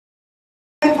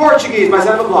Portuguese by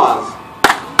sound of applause.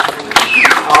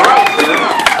 All right.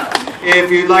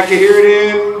 If you'd like to hear it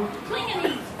in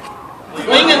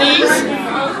Klingonese?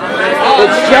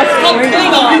 It's just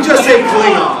Klingon. you just say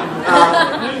Klingon.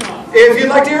 If you'd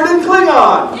like to hear it in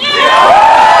Klingon.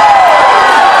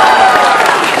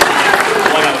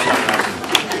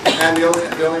 And the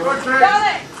only one?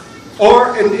 Dalek.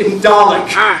 Or in Dalek.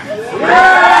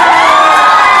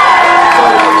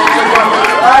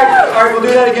 All right, we'll do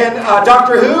that again.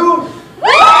 Doctor Who?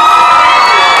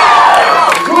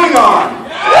 Klingon.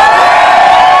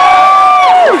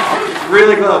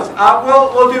 Really close.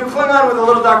 We'll do Klingon with a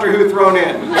little Doctor Who thrown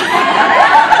in.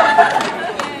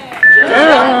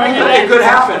 It could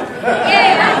happen.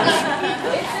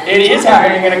 It is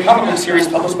happening in a comic book series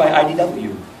published by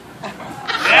IDW.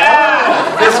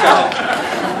 This guy.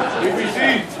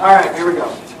 All right, here we go.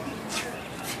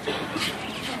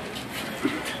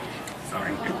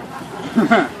 Sorry.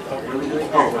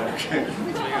 Oh, okay.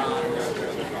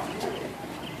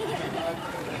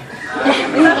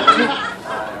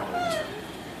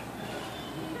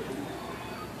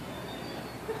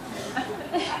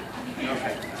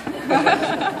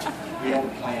 We had a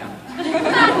plan.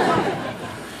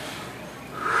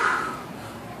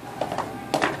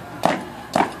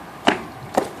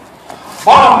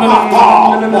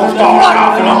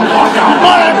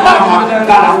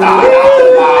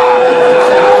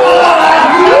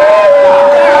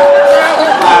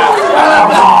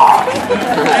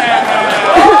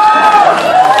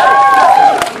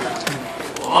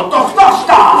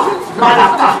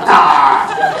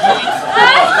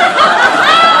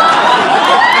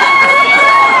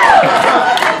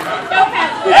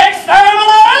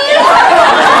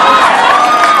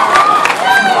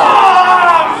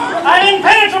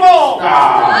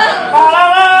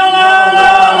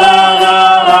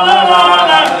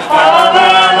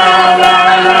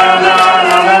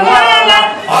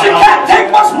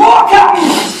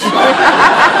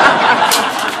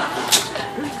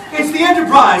 It's the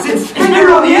Enterprise. It's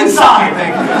bigger on the inside.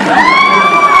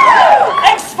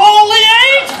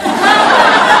 Exfoliate!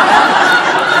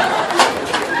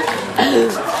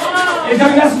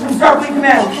 Incoming message from Starfleet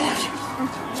Command.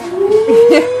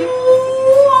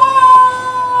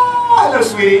 Hello,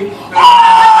 sweetie.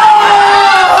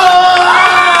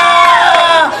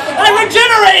 I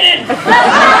regenerated!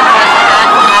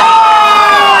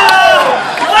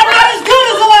 I'm not as good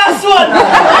as the last one!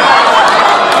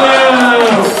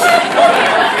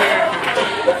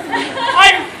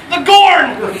 I'm the Gorn!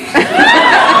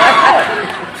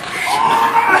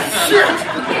 Shit!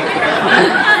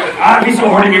 I'll be so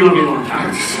hard to be looking one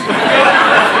time.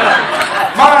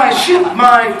 My ship,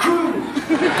 my crew.